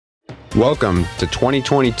Welcome to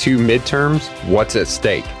 2022 midterms, What's at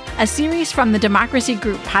Stake? A series from the Democracy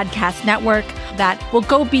Group podcast network that will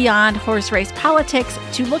go beyond horse race politics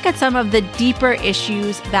to look at some of the deeper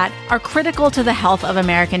issues that are critical to the health of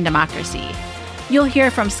American democracy. You'll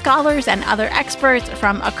hear from scholars and other experts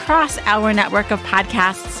from across our network of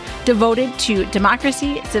podcasts devoted to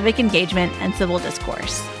democracy, civic engagement, and civil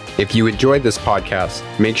discourse. If you enjoyed this podcast,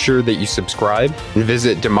 make sure that you subscribe and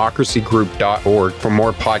visit democracygroup.org for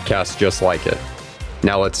more podcasts just like it.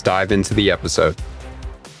 Now let's dive into the episode.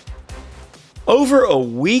 Over a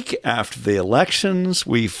week after the elections,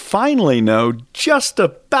 we finally know just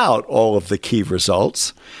about all of the key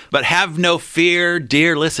results. But have no fear,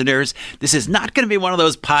 dear listeners. This is not going to be one of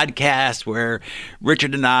those podcasts where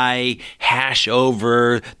Richard and I hash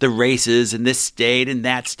over the races in this state and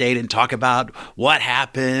that state and talk about what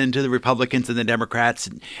happened to the Republicans and the Democrats.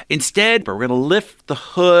 Instead, we're going to lift the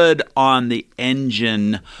hood on the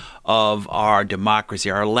engine of our democracy,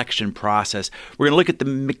 our election process. We're going to look at the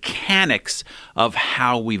mechanics of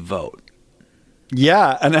how we vote.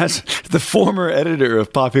 Yeah, and as the former editor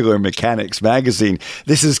of Popular Mechanics magazine,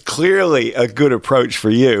 this is clearly a good approach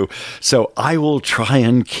for you, so I will try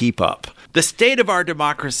and keep up. The state of our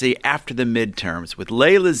democracy after the midterms with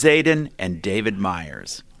Layla, Zaidane, and David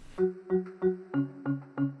Meyers.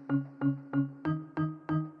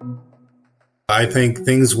 I think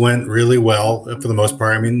things went really well for the most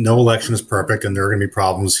part. I mean, no election is perfect and there are going to be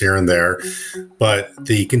problems here and there, but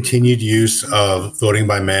the continued use of voting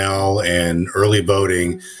by mail and early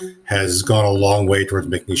voting has gone a long way towards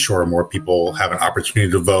making sure more people have an opportunity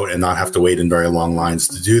to vote and not have to wait in very long lines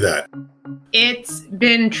to do that. It's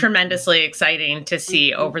been tremendously exciting to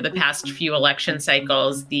see over the past few election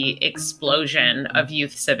cycles the explosion of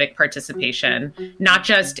youth civic participation, not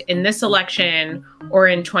just in this election or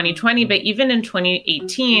in 2020, but even in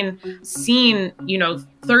 2018, seeing,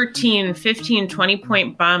 13, 15,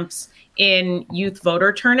 20-point bumps in youth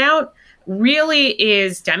voter turnout really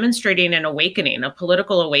is demonstrating an awakening, a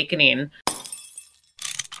political awakening.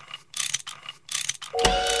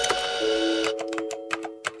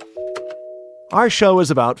 Our show is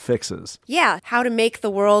about fixes. Yeah, how to make the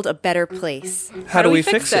world a better place. How do we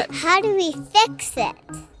fix it? How do we fix it?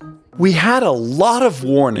 We had a lot of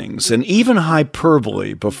warnings and even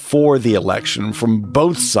hyperbole before the election from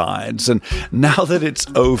both sides, and now that it's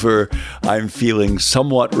over, I'm feeling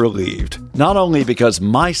somewhat relieved. Not only because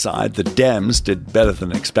my side, the Dems, did better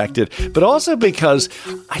than expected, but also because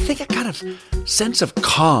I think a kind of sense of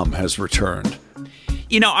calm has returned.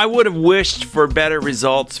 I would have wished for better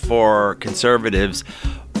results for conservatives,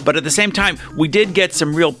 but at the same time, we did get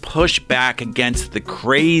some real pushback against the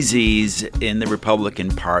crazies in the Republican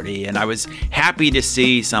Party, and I was happy to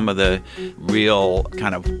see some of the real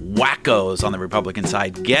kind of wackos on the Republican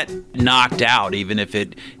side get knocked out, even if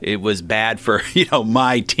it was bad for,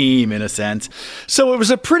 my team in a sense. So it was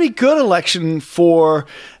a pretty good election for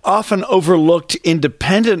often overlooked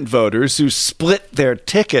independent voters who split their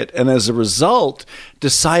ticket and as a result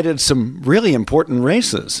decided some really important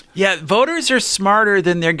races. Yeah, voters are smarter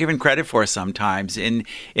than they're given credit for sometimes in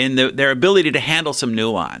their ability to handle some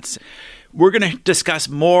nuance. We're going to discuss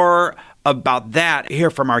more about that here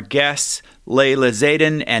from our guests, Layla,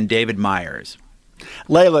 Zaidane, and David Meyers.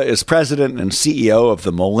 Layla is president and CEO of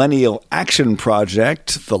the Millennial Action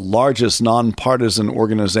Project, the largest nonpartisan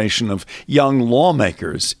organization of young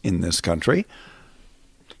lawmakers in this country.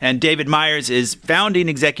 And David Meyers is founding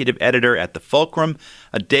executive editor at The Fulcrum,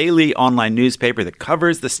 a daily online newspaper that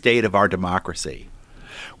covers the state of our democracy.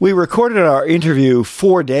 We recorded our interview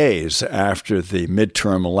 4 days after the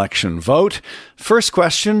midterm election vote. First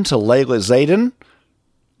question to Layla Zaidane.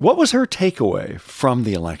 What was her takeaway from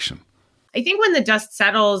the election? I think when the dust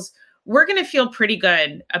settles, we're going to feel pretty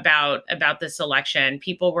good about this election.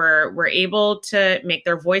 People were able to make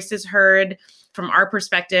their voices heard. From our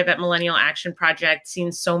perspective at Millennial Action Project,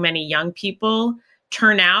 seeing so many young people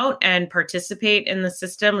turn out and participate in the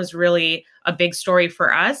system was really a big story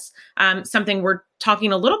for us. Something we're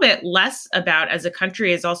talking a little bit less about as a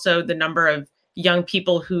country is also the number of young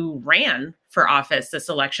people who ran for office this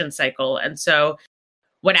election cycle. And so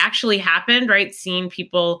what actually happened, right? Seeing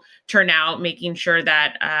people turn out, making sure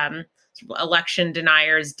that election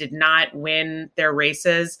deniers did not win their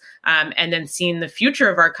races, and then seeing the future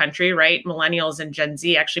of our country, right? Millennials and Gen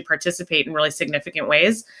Z actually participate in really significant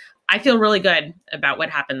ways. I feel really good about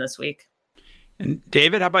what happened this week. And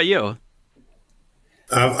David, how about you?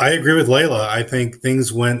 I agree with Layla. I think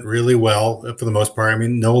things went really well for the most part. I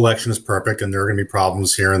mean, no election is perfect and there are going to be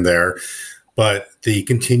problems here and there. But the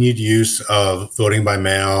continued use of voting by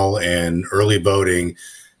mail and early voting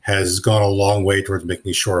has gone a long way towards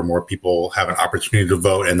making sure more people have an opportunity to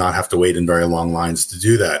vote and not have to wait in very long lines to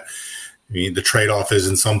do that. I mean, the trade-off is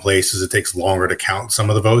in some places it takes longer to count some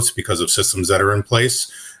of the votes because of systems that are in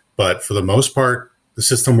place. But for the most part, the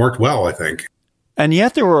system worked well, I think. And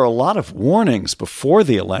yet there were a lot of warnings before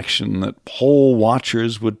the election that poll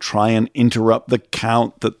watchers would try and interrupt the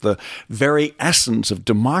count, that the very essence of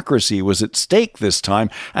democracy was at stake this time,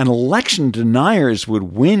 and election deniers would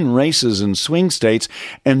win races in swing states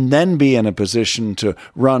and then be in a position to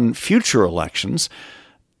run future elections.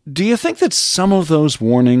 Do you think that some of those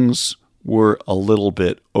warnings were a little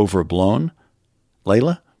bit overblown?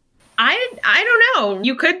 Layla? I don't know.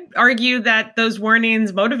 You could argue that those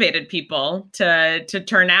warnings motivated people to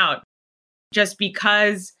turn out. Just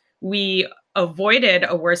because we avoided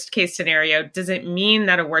a worst case scenario doesn't mean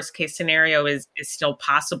that a worst case scenario is still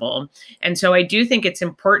possible. And so I do think it's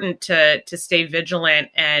important to stay vigilant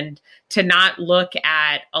and to not look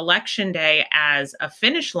at Election Day as a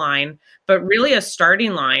finish line, but really a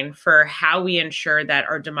starting line for how we ensure that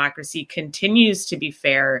our democracy continues to be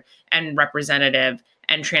fair and representative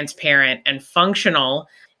and transparent and functional.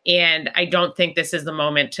 And I don't think this is the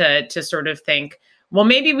moment to sort of think, well,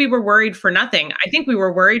 maybe we were worried for nothing. I think we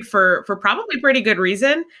were worried for probably pretty good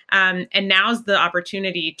reason. And now's the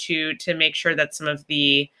opportunity to make sure that some of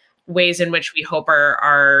the ways in which we hope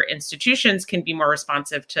our institutions can be more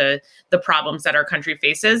responsive to the problems that our country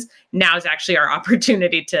faces, now is actually our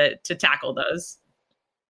opportunity to tackle those.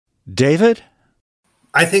 David?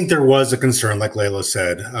 I think there was a concern, like Layla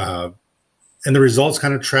said, and the results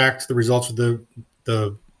kind of tracked the results of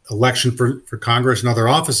the election for Congress and other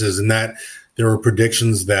offices, in that there were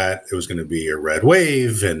predictions that it was going to be a red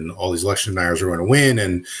wave and all these election deniers were going to win.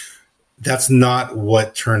 And that's not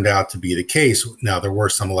what turned out to be the case. Now, there were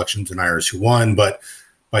some election deniers who won, but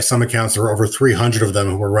by some accounts, there were over 300 of them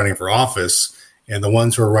who were running for office. And the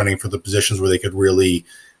ones who were running for the positions where they could really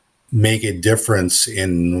make a difference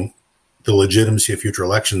in the legitimacy of future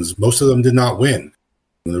elections, most of them did not win.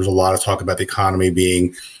 There was a lot of talk about the economy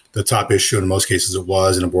being the top issue. In most cases it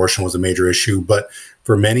was, and abortion was a major issue. But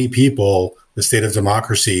for many people, the state of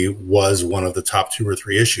democracy was one of the top 2 or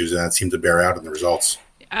 3 issues, and that seemed to bear out in the results.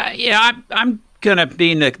 I'm going to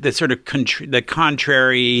be the sort of the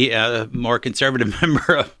contrary, more conservative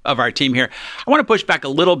member of our team here. I want to push back a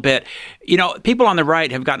little bit. You know, people on the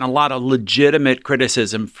right have gotten a lot of legitimate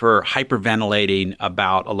criticism for hyperventilating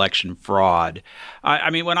about election fraud. I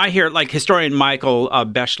mean, when I hear, like, historian Michael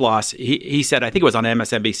Beschloss, he said, I think it was on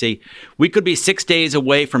MSNBC, we could be 6 days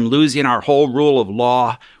away from losing our whole rule of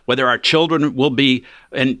law, whether our children will be,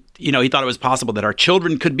 and, you know, he thought it was possible that our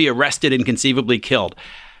children could be arrested and conceivably killed.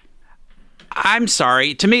 I'm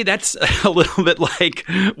sorry. To me, that's a little bit like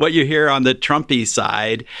what you hear on the Trumpy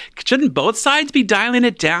side. Shouldn't both sides be dialing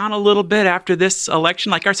it down a little bit after this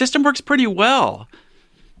election? Like, our system works pretty well.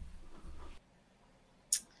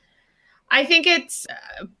 I think it's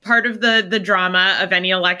part of the drama of any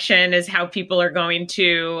election is how people are going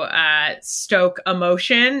to stoke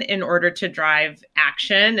emotion in order to drive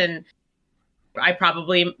action. And I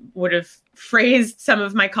probably would have phrased some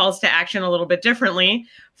of my calls to action a little bit differently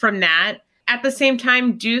from that. At the same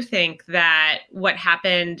time, do think that what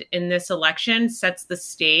happened in this election sets the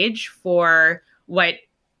stage for what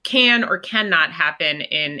can or cannot happen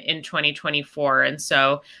in 2024. And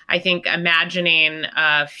so I think imagining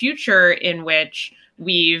a future in which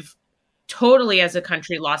we've totally, as a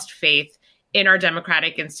country, lost faith in our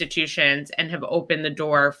democratic institutions and have opened the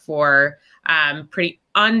door for pretty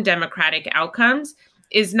undemocratic outcomes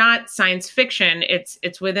is not science fiction.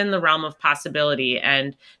 It's within the realm of possibility.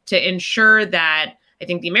 And to ensure that I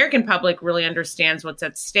think the American public really understands what's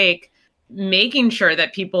at stake, making sure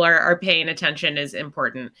that people are paying attention is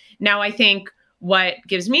important. Now, I think what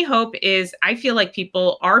gives me hope is I feel like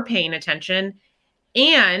people are paying attention,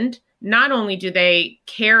 and not only do they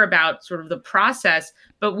care about sort of the process,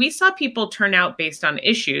 but we saw people turn out based on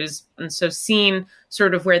issues. And so seeing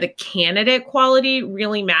sort of where the candidate quality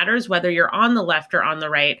really matters, whether you're on the left or on the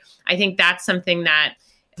right, I think that's something that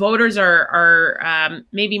voters are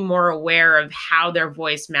maybe more aware of, how their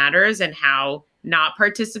voice matters and how not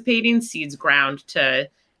participating cedes ground to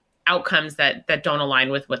outcomes that don't align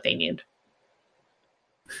with what they need.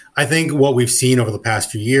 I think what we've seen over the past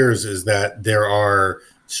few years is that there are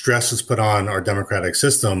stresses put on our democratic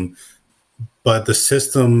system, but the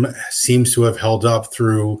system seems to have held up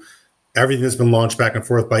through everything that's been launched back and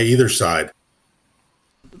forth by either side.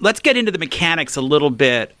 Let's get into the mechanics a little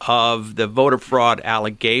bit of the voter fraud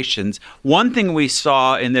allegations. One thing we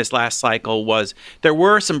saw in this last cycle was there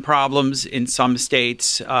were some problems in some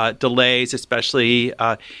states, delays, especially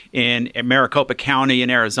in Maricopa County in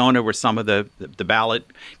Arizona, where some of the ballot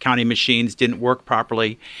counting machines didn't work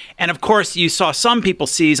properly. And of course, you saw some people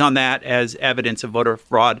seize on that as evidence of voter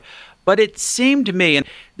fraud. But it seemed to me, and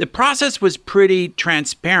the process was pretty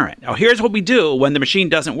transparent. Now, here's what we do when the machine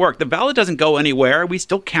doesn't work. The ballot doesn't go anywhere. We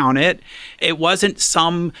still count it. It wasn't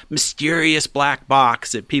some mysterious black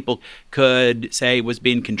box that people could say was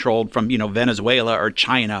being controlled from, Venezuela or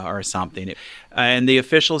China or something. And the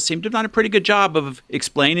officials seem to have done a pretty good job of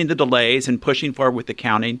explaining the delays and pushing forward with the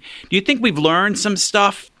counting. Do you think we've learned some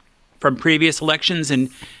stuff from previous elections, and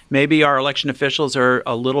maybe our election officials are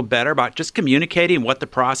a little better about just communicating what the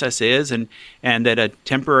process is, and that a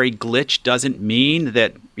temporary glitch doesn't mean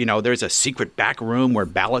that, there's a secret back room where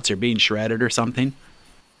ballots are being shredded or something?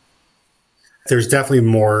 There's definitely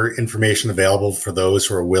more information available for those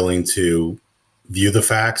who are willing to view the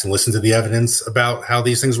facts and listen to the evidence about how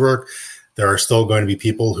these things work. There are still going to be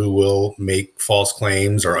people who will make false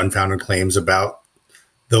claims or unfounded claims about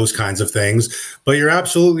those kinds of things. But you're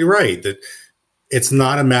absolutely right that it's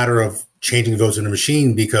not a matter of changing votes in a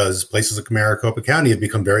machine, because places like Maricopa County have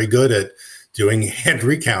become very good at doing hand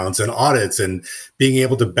recounts and audits and being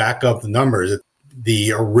able to back up the numbers.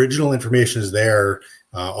 The original information is there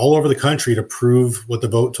all over the country to prove what the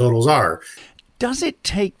vote totals are. Does it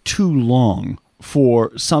take too long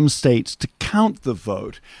for some states to count the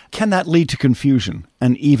vote? Can that lead to confusion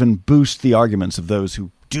and even boost the arguments of those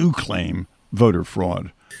who do claim voter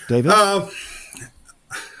fraud? David?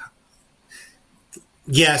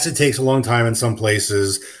 Yes, it takes a long time in some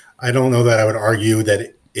places. I don't know that I would argue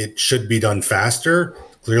that it should be done faster.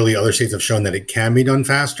 Clearly, other states have shown that it can be done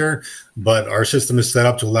faster, but our system is set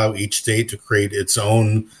up to allow each state to create its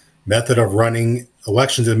own method of running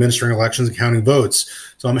elections, administering elections, and counting votes.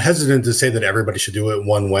 So I'm hesitant to say that everybody should do it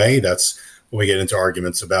one way. That's when we get into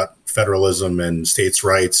arguments about federalism and states'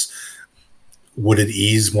 rights. Would it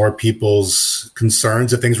ease more people's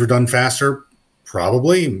concerns if things were done faster?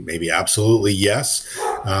 Probably, maybe absolutely yes.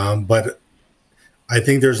 But I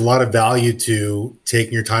think there's a lot of value to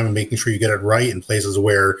taking your time and making sure you get it right in places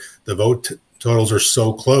where the vote totals are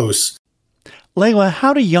so close. Layla,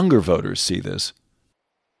 how do younger voters see this?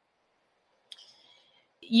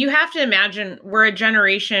 You have to imagine we're a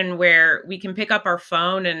generation where we can pick up our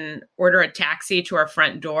phone and order a taxi to our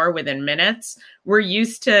front door within minutes. We're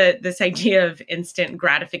used to this idea of instant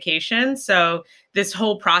gratification. So this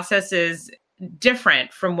whole process is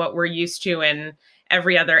different from what we're used to in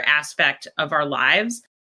every other aspect of our lives.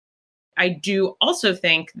 I do also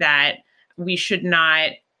think that we should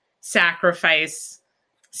not sacrifice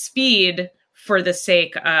speed for the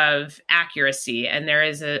sake of accuracy. And there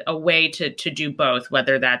is a way to do both,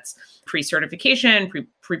 whether that's pre-certification,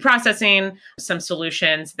 pre-processing, some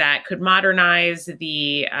solutions that could modernize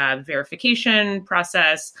the verification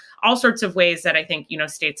process, all sorts of ways that I think,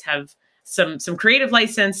 states have some creative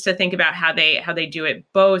license to think about how they do it,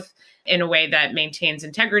 both in a way that maintains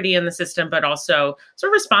integrity in the system, but also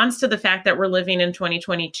sort of responds to the fact that we're living in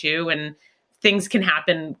 2022 and things can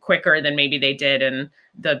happen quicker than maybe they did in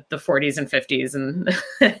the 40s and 50s. And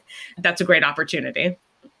that's a great opportunity.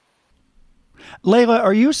 Layla,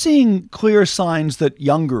 are you seeing clear signs that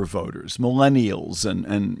younger voters, millennials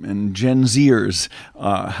and Gen Zers,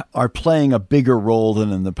 are playing a bigger role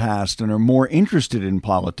than in the past and are more interested in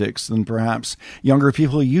politics than perhaps younger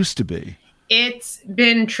people used to be? It's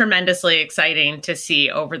been tremendously exciting to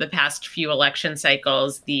see over the past few election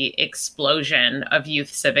cycles the explosion of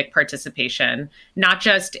youth civic participation, not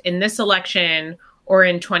just in this election or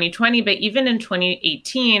in 2020, but even in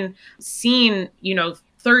 2018, seeing,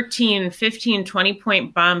 13, 15,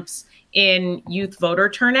 20-point bumps in youth voter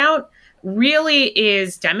turnout really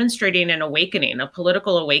is demonstrating an awakening, a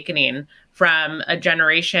political awakening from a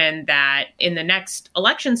generation that in the next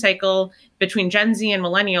election cycle between Gen Z and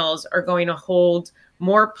millennials are going to hold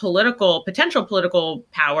more potential political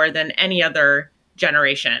power than any other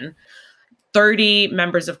generation. 30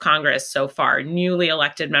 members of Congress so far, newly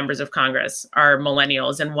elected members of Congress, are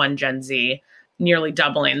millennials and 1 Gen Z, nearly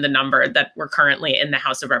doubling the number that we're currently in the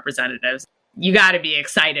House of Representatives. You got to be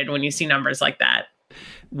excited when you see numbers like that.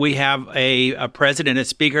 We have a president and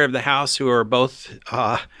speaker of the House who are both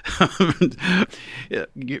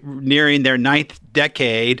nearing their 9th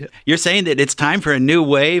decade. You're saying that it's time for a new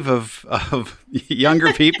wave of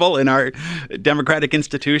younger people in our democratic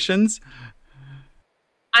institutions?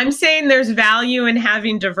 I'm saying there's value in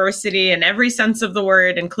having diversity in every sense of the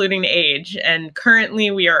word, including age. And currently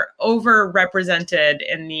we are overrepresented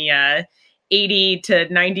in 80 to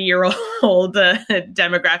 90-year-old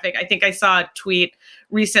demographic. I think I saw a tweet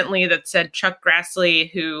recently that said Chuck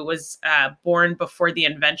Grassley, who was born before the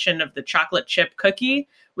invention of the chocolate chip cookie,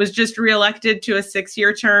 was just reelected to a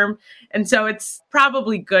 6-year term. And so it's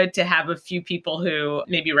probably good to have a few people who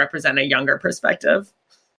maybe represent a younger perspective.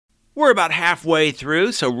 We're about halfway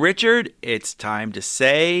through, so Richard, it's time to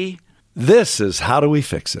say... This is How Do We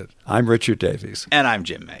Fix It? I'm Richard Davies. And I'm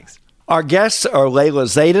Jim Meigs. Our guests are Layla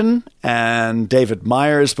Zaidane and David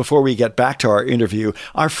Meyers. Before we get back to our interview,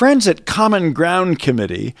 our friends at Common Ground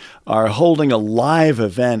Committee are holding a live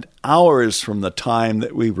event hours from the time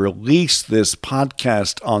that we release this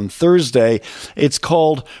podcast on Thursday. It's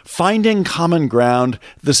called Finding Common Ground,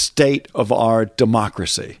 the State of Our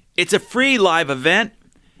Democracy. It's a free live event.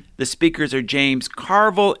 The speakers are James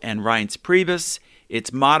Carville and Reince Priebus.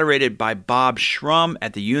 It's moderated by Bob Shrum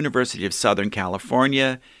at the University of Southern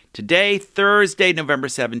California. Today, Thursday, November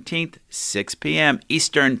 17th, 6 p.m.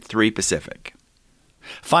 Eastern, 3 Pacific.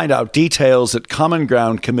 Find out details at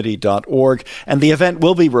commongroundcommittee.org, and the event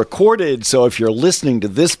will be recorded, so if you're listening to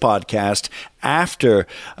this podcast after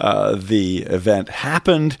the event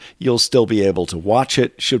happened, you'll still be able to watch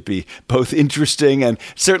it. Should be both interesting and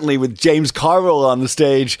certainly with James Carville on the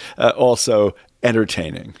stage, also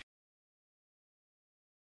entertaining.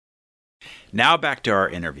 Now back to our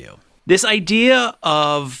interview. This idea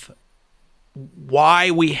of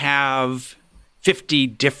why we have 50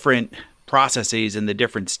 different processes in the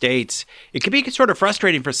different states, it can be sort of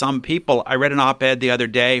frustrating for some people. I read an op-ed the other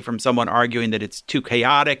day from someone arguing that it's too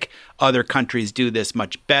chaotic. Other countries do this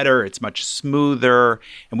much better. It's much smoother.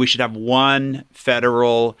 And we should have one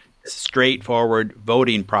federal, straightforward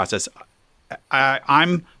voting process.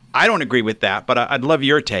 I don't agree with that, but I'd love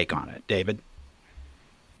your take on it, David.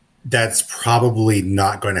 That's probably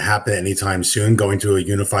not going to happen anytime soon, going to a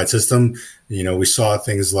unified system. You know, we saw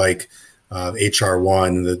things like H.R.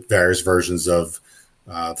 1, the various versions of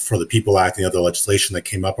For the People Act and the other legislation that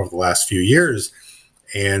came up over the last few years.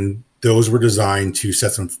 And those were designed to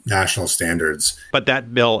set some national standards. But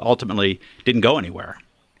that bill ultimately didn't go anywhere.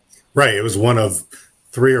 Right. It was one of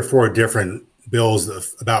 3 or 4 different bills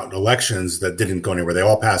about elections that didn't go anywhere. They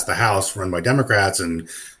all passed the House, run by Democrats, and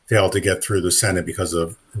failed to get through the Senate because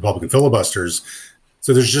of Republican filibusters.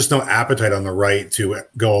 So there's just no appetite on the right to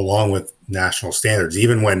go along with national standards.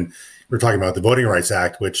 Even when we're talking about the Voting Rights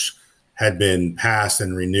Act, which had been passed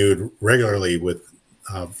and renewed regularly with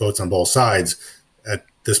votes on both sides, at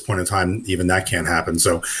this point in time, even that can't happen.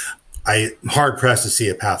 So I'm hard pressed to see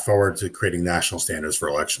a path forward to creating national standards for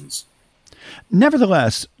elections.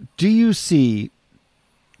 Nevertheless, do you see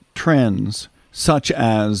trends such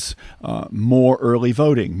as more early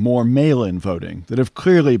voting, more mail-in voting, that have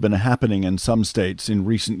clearly been happening in some states in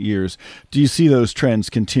recent years? Do you see those trends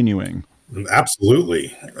continuing?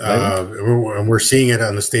 Absolutely. And we're seeing it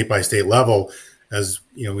on the state-by-state level. As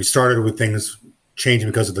you know, we started with things changing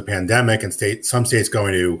because of the pandemic, and some states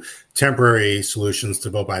going to temporary solutions to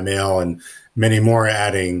vote by mail, and many more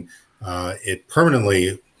adding it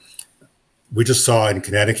permanently. We just saw in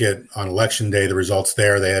Connecticut on Election Day, the results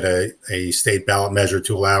there. They had a state ballot measure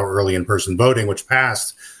to allow early in-person voting, which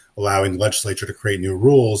passed, allowing the legislature to create new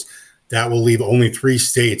rules. That will leave only 3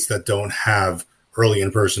 states that don't have early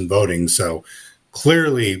in-person voting. So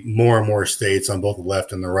clearly more and more states on both the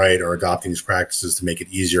left and the right are adopting these practices to make it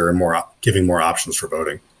easier and giving more options for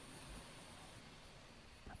voting.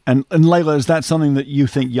 And Layla, is that something that you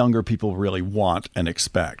think younger people really want and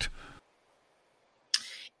expect?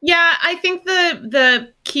 Yeah, I think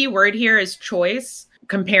the key word here is choice,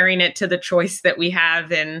 comparing it to the choice that we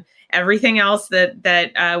have in everything else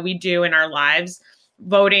that we do in our lives.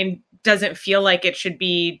 Voting doesn't feel like it should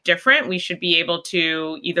be different. We should be able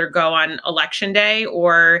to either go on Election Day,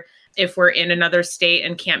 or if we're in another state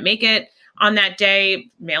and can't make it on that day,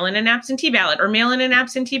 mail in an absentee ballot, or mail in an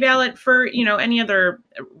absentee ballot for, any other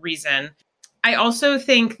reason. I also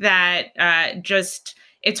think that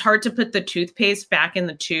it's hard to put the toothpaste back in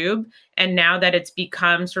the tube. And now that it's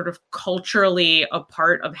become sort of culturally a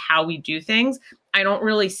part of how we do things, I don't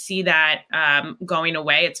really see that going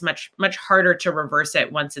away. It's much, much harder to reverse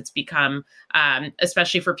it once it's become,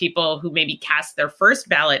 especially for people who maybe cast their first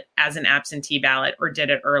ballot as an absentee ballot or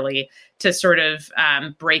did it early, to sort of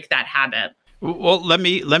break that habit. Well, let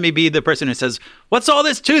me be the person who says, "What's all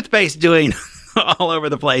this toothpaste doing all over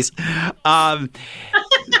the place?"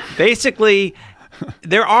 Basically,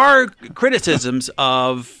 there are criticisms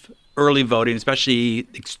of early voting, especially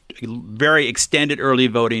very extended early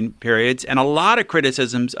voting periods, and a lot of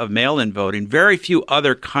criticisms of mail-in voting. Very few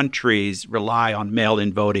other countries rely on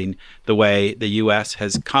mail-in voting the way the U.S.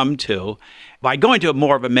 has come to. By going to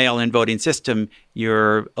more of a mail-in voting system,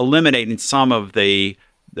 you're eliminating some of the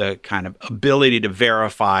kind of ability to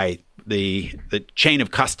verify the chain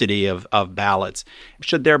of custody of ballots.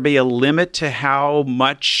 Should there be a limit to how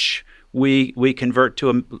much we convert to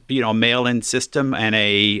a mail-in system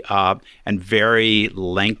and very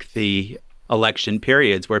lengthy election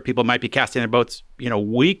periods where people might be casting their votes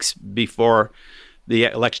weeks before the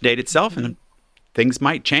election date itself, and things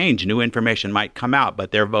might change, new information might come out,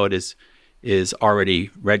 but their vote is already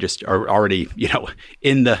registered or already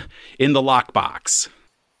in the lockbox.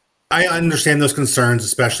 I understand those concerns,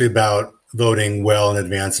 especially about voting well in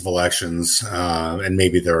advance of elections, and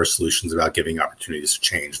maybe there are solutions about giving opportunities to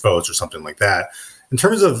change votes or something like that. In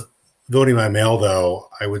terms of voting by mail, though,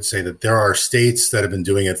 I would say that there are states that have been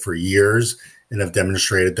doing it for years and have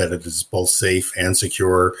demonstrated that it is both safe and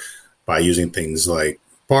secure by using things like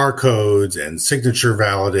barcodes and signature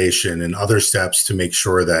validation and other steps to make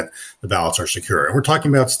sure that the ballots are secure. And we're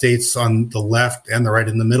talking about states on the left and the right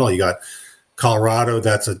in the middle. You got Colorado,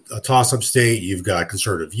 that's a toss-up state. You've got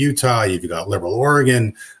conservative Utah. You've got liberal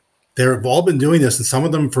Oregon. They've all been doing this, and some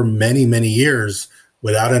of them for many, many years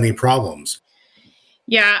without any problems.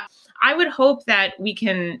 Yeah, I would hope that we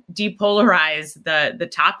can depolarize the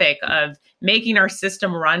topic of making our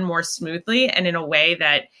system run more smoothly and in a way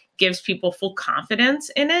that gives people full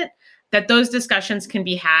confidence in it, that those discussions can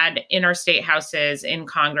be had in our state houses, in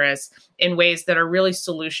Congress, in ways that are really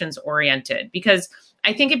solutions-oriented. Because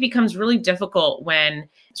I think it becomes really difficult when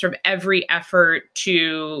sort of every effort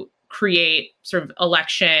to create sort of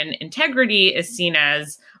election integrity is seen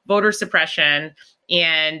as voter suppression,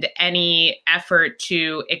 and any effort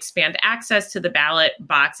to expand access to the ballot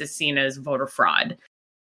box is seen as voter fraud.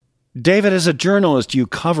 David, as a journalist, you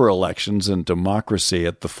cover elections and democracy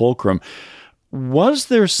at the Fulcrum. Was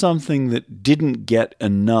there something that didn't get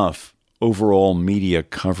enough overall media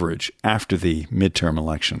coverage after the midterm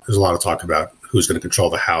election? There's a lot of talk about who's going to control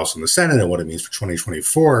the House and the Senate and what it means for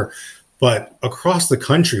 2024. But across the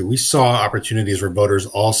country, we saw opportunities where voters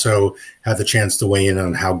also had the chance to weigh in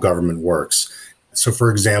on how government works. So, for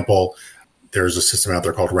example, there's a system out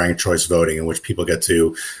there called ranked choice voting in which people get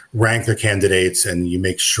to rank their candidates, and you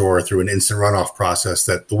make sure through an instant runoff process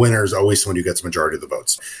that the winner is always someone who gets a majority of the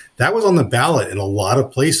votes. That was on the ballot in a lot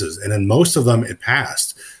of places, and in most of them, it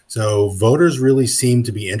passed. So voters really seem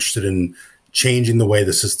to be interested in changing the way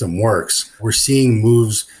the system works. We're seeing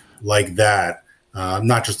moves like that,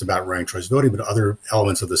 not just about ranked choice voting, but other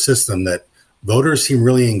elements of the system that voters seem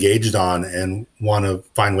really engaged on and want to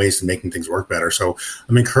find ways to making things work better. So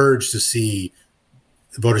I'm encouraged to see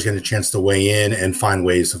voters getting a chance to weigh in and find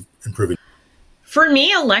ways of improving. For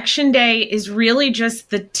me, Election Day is really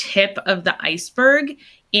just the tip of the iceberg.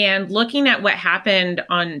 And looking at what happened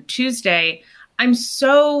on Tuesday, I'm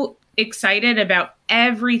so excited about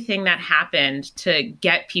everything that happened to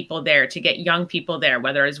get people there, to get young people there,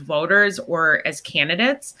 whether as voters or as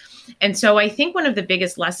candidates. And so I think one of the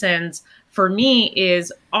biggest lessons for me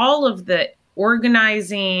is all of the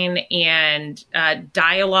organizing and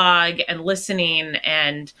dialogue and listening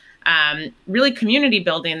and really community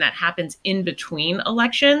building that happens in between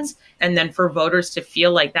elections. And then for voters to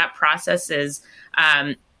feel like that process is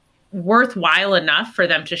worthwhile enough for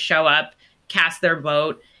them to show up, cast their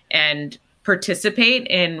vote, and participate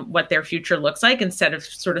in what their future looks like instead of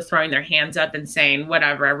sort of throwing their hands up and saying,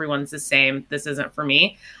 whatever, everyone's the same, this isn't for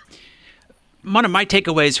me. One of my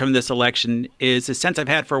takeaways from this election is a sense I've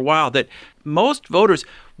had for a while that most voters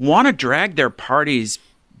want to drag their parties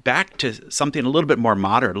back to something a little bit more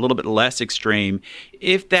moderate, a little bit less extreme.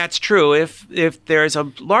 If that's true, if there's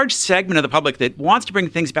a large segment of the public that wants to bring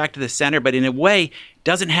things back to the center, but in a way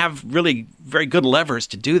doesn't have really very good levers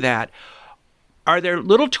to do that, are there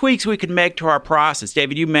little tweaks we could make to our process?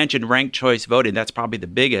 David, you mentioned ranked choice voting. That's probably the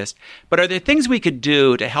biggest. But are there things we could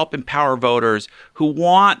do to help empower voters who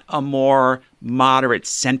want a more moderate,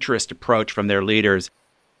 centrist approach from their leaders?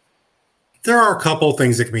 There are a couple of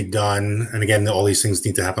things that can be done. And again, all these things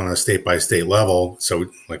need to happen on a state-by-state level. So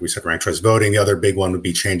like we said, ranked choice voting. The other big one would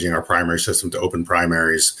be changing our primary system to open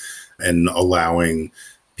primaries and allowing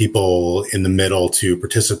people in the middle to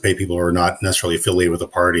participate, people who are not necessarily affiliated with a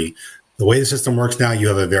party. The way the system works now, you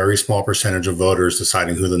have a very small percentage of voters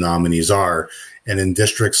deciding who the nominees are. And in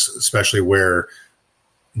districts, especially where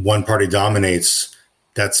one party dominates,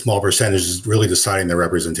 that small percentage is really deciding their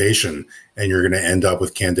representation. And you're going to end up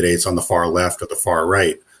with candidates on the far left or the far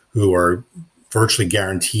right who are virtually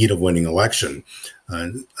guaranteed of winning election.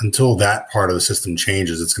 Until that part of the system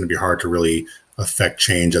changes, it's going to be hard to really affect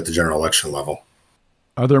change at the general election level.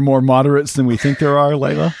 Are there more moderates than we think there are,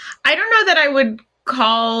 Layla? I don't know that I would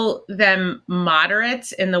call them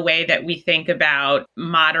moderates in the way that we think about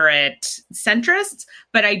moderate centrists,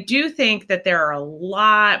 but I do think that there are a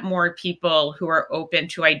lot more people who are open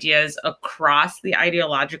to ideas across the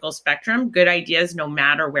ideological spectrum, good ideas no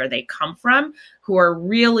matter where they come from, who are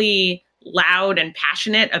really loud and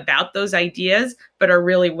passionate about those ideas, but are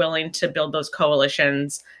really willing to build those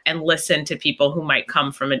coalitions and listen to people who might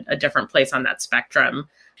come from a different place on that spectrum.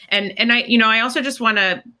 And I also just want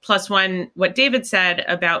to plus one what David said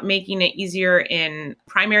about making it easier in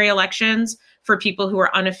primary elections for people who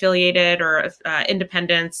are unaffiliated or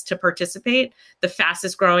independents to participate. The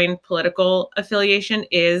fastest growing political affiliation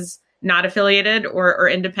is not affiliated or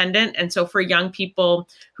independent. And so for young people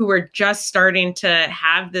who are just starting to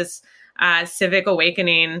have this civic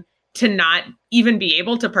awakening to not even be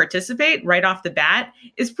able to participate right off the bat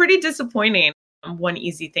is pretty disappointing. One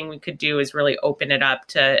easy thing we could do is really open it up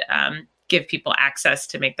to give people access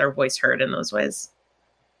to make their voice heard in those ways.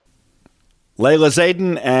 Layla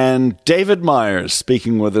Zaidane and David Meyers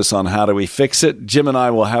speaking with us on How Do We Fix It. Jim and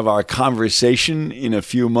I will have our conversation in a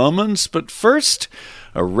few moments, but first,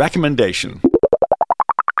 a recommendation.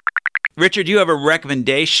 Richard, you have a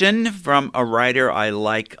recommendation from a writer I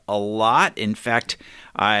like a lot. In fact,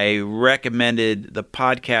 I recommended the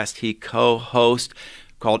podcast he co-hosts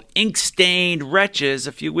called Ink-Stained Wretches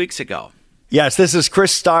a few weeks ago. Yes, this is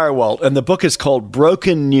Chris Stirewalt, and the book is called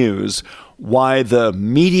Broken News: Why the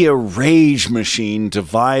Media Rage Machine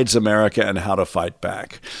Divides America and How to Fight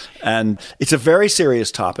Back. And it's a very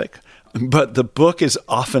serious topic, but the book is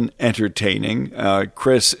often entertaining.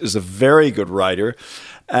 Chris is a very good writer.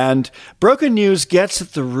 And Broken News gets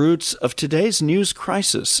at the roots of today's news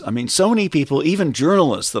crisis. I mean, so many people, even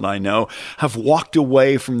journalists that I know, have walked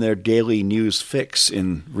away from their daily news fix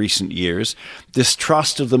in recent years.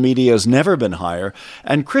 Distrust of the media has never been higher,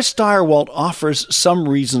 and Chris Stirewalt offers some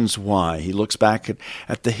reasons why. He looks back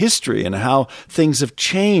at the history and how things have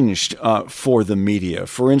changed for the media.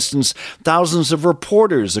 For instance, thousands of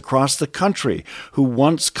reporters across the country who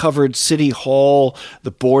once covered City Hall,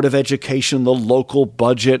 the Board of Education, the local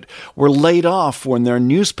budget, were laid off when their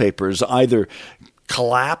newspapers either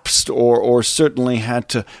collapsed or certainly had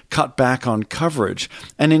to cut back on coverage.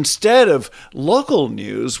 And instead of local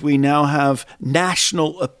news, we now have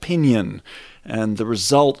national opinion. And the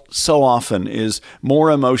result so often is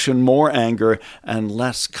more emotion, more anger, and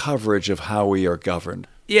less coverage of how we are governed.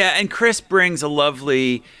 Yeah, and Chris brings a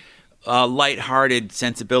lovely, lighthearted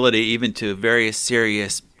sensibility even to various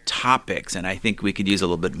serious topics, and I think we could use a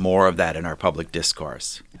little bit more of that in our public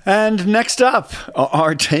discourse. And next up,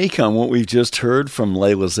 our take on what we've just heard from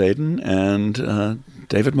Layla Zaidane and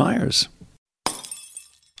David Meyers.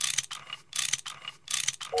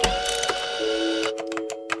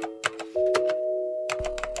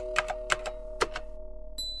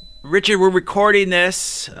 Richard, we're recording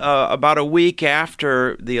this about a week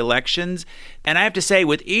after the elections, and I have to say,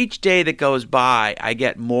 with each day that goes by, I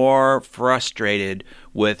get more frustrated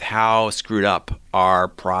with how screwed up our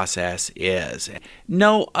process is.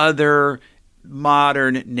 No other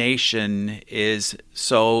modern nation is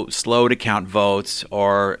so slow to count votes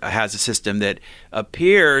or has a system that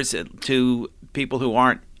appears to people who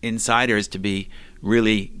aren't insiders to be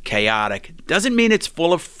really chaotic. Doesn't mean it's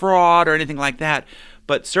full of fraud or anything like that.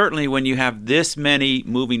 But certainly when you have this many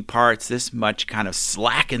moving parts, this much kind of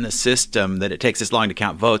slack in the system that it takes this long to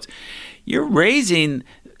count votes, you're raising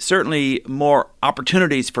certainly more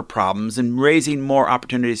opportunities for problems and raising more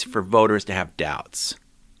opportunities for voters to have doubts.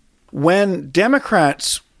 When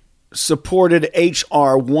Democrats supported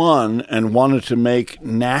H.R. 1 and wanted to make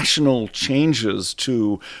national changes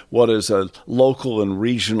to what is a local and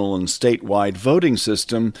regional and statewide voting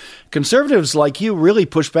system, conservatives like you really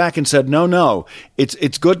pushed back and said, no,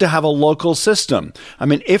 it's good to have a local system. I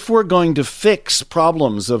mean, if we're going to fix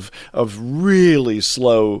problems of really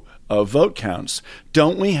slow vote counts,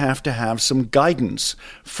 don't we have to have some guidance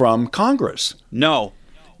from Congress? No,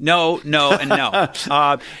 and no.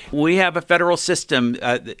 We have a federal system,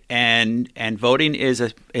 and voting is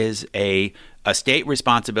a state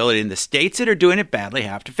responsibility, and the states that are doing it badly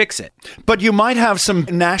have to fix it. But you might have some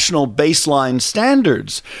national baseline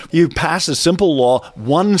standards. You pass a simple law,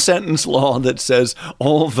 one-sentence law that says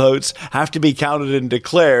all votes have to be counted and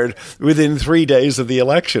declared within 3 days of the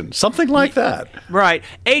election. Something like that. Right.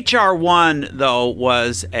 H.R. 1, though,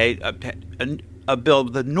 was a bill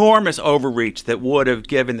with enormous overreach that would have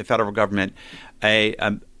given the federal government a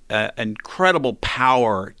incredible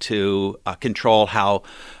power to control how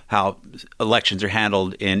elections are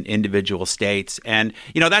handled in individual states. And,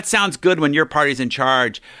 that sounds good when your party's in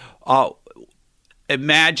charge.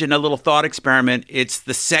 Imagine a little thought experiment. It's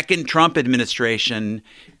the second Trump administration,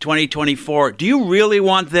 2024. Do you really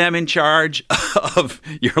want them in charge of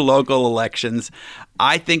your local elections?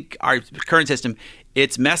 I think our current system,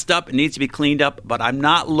 it's messed up. It needs to be cleaned up. But I'm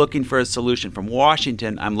not looking for a solution from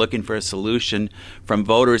Washington. I'm looking for a solution from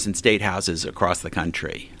voters in state houses across the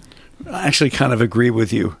country. I actually kind of agree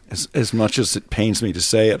with you, as much as it pains me to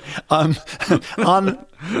say it.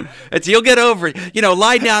 You'll get over it.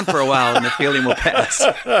 Lie down for a while and the feeling will pass.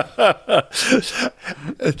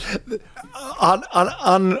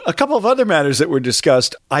 On a couple of other matters that were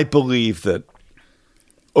discussed, I believe that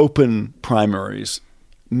open primaries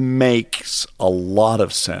makes a lot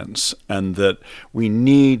of sense, and that we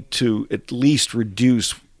need to at least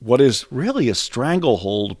reduce what is really a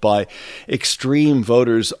stranglehold by extreme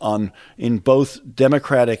voters in both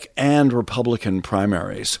Democratic and Republican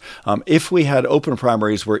primaries. If we had open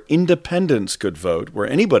primaries where independents could vote, where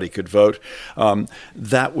anybody could vote,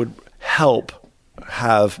 that would help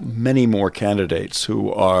have many more candidates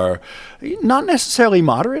who are not necessarily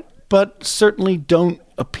moderate, but certainly don't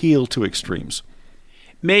appeal to extremes.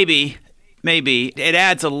 Maybe it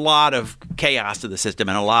adds a lot of chaos to the system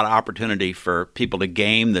and a lot of opportunity for people to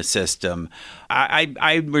game the system.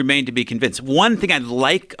 I remain to be convinced. One thing I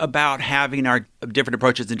like about having our different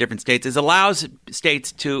approaches in different states is allows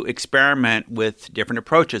states to experiment with different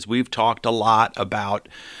approaches. We've talked a lot about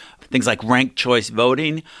things like ranked choice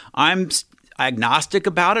voting. I'm agnostic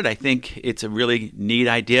about it. I think it's a really neat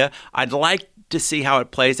idea. I'd like to see how it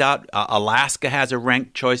plays out. Alaska has a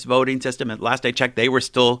ranked choice voting system. At last I checked, they were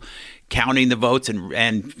still counting the votes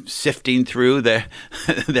and sifting through their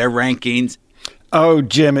rankings. Oh,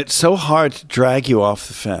 Jim, it's so hard to drag you off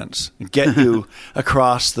the fence and get you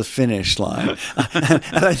across the finish line.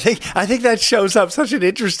 And I think that shows up such an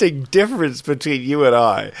interesting difference between you and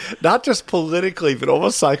I, not just politically, but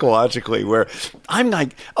almost psychologically, where I'm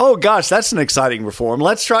like, oh, gosh, that's an exciting reform.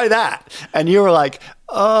 Let's try that. And you were like,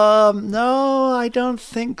 no, I don't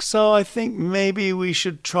think so. I think maybe we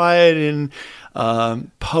should try it in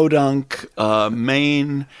Podunk,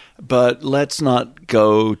 Maine, but let's not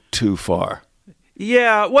go too far.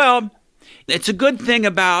 Yeah, well, it's a good thing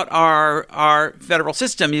about our federal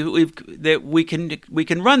system that we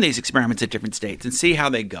can run these experiments at different states and see how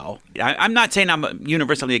they go. I'm not saying I'm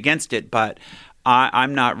universally against it, but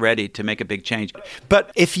I'm not ready to make a big change.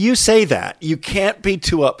 But if you say that, you can't be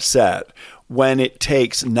too upset when it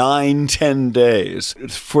takes 9-10 days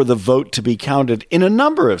for the vote to be counted in a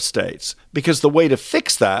number of states, because the way to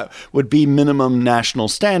fix that would be minimum national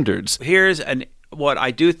standards. Here's what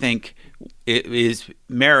I do think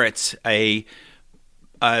merits a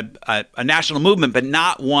national movement, but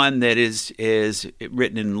not one that is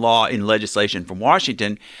written in law, in legislation from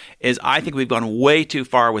Washington, is I think we've gone way too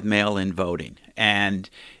far with mail-in voting. And,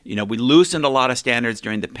 we loosened a lot of standards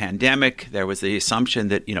during the pandemic. There was the assumption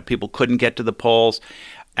that, people couldn't get to the polls.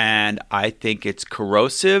 And I think it's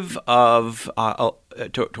corrosive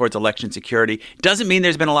towards election security. Doesn't mean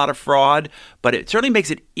there's been a lot of fraud, but it certainly makes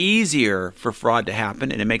it easier for fraud to happen,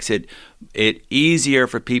 and it makes it easier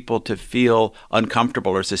for people to feel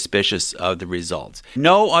uncomfortable or suspicious of the results.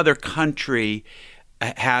 No other country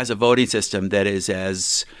has a voting system that is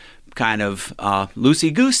as kind of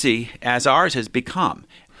loosey-goosey as ours has become.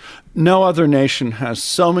 No other nation has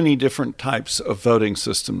so many different types of voting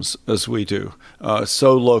systems as we do,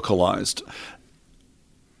 so localized.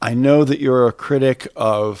 I know that you're a critic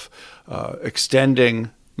of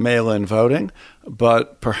extending mail-in voting,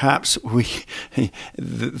 but perhaps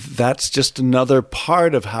that's just another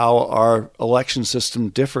part of how our election system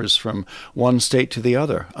differs from one state to the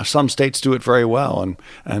other. Some states do it very well,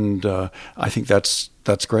 and I think that's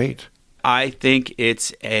great. I think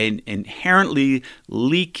it's an inherently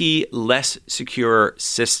leaky, less secure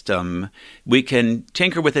system. We can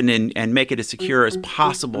tinker with it and make it as secure as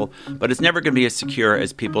possible, but it's never going to be as secure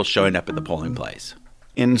as people showing up at the polling place.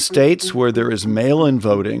 In states where there is mail-in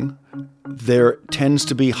voting, there tends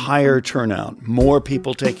to be higher turnout, more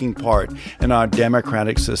people taking part in our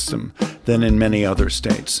democratic system than in many other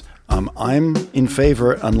states. I'm in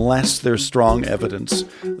favor unless there's strong evidence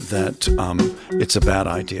that it's a bad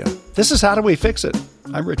idea. This is How Do We Fix It?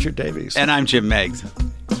 I'm Richard Davies. And I'm Jim Meigs.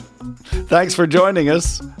 Thanks for joining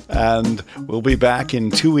us, and we'll be back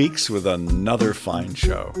in 2 weeks with another fine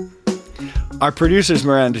show. Our producer is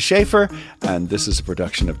Miranda Schaefer, and this is a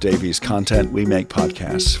production of Davies Content. We make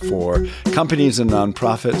podcasts for companies and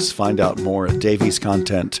nonprofits. Find out more at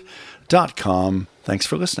daviescontent.com. Thanks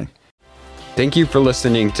for listening. Thank you for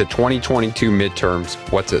listening to 2022 Midterms,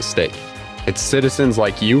 What's at Stake. It's citizens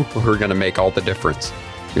like you who are going to make all the difference.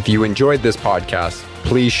 If you enjoyed this podcast,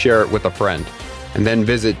 please share it with a friend. And then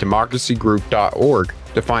visit democracygroup.org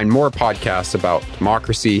to find more podcasts about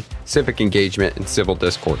democracy, civic engagement, and civil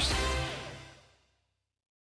discourse.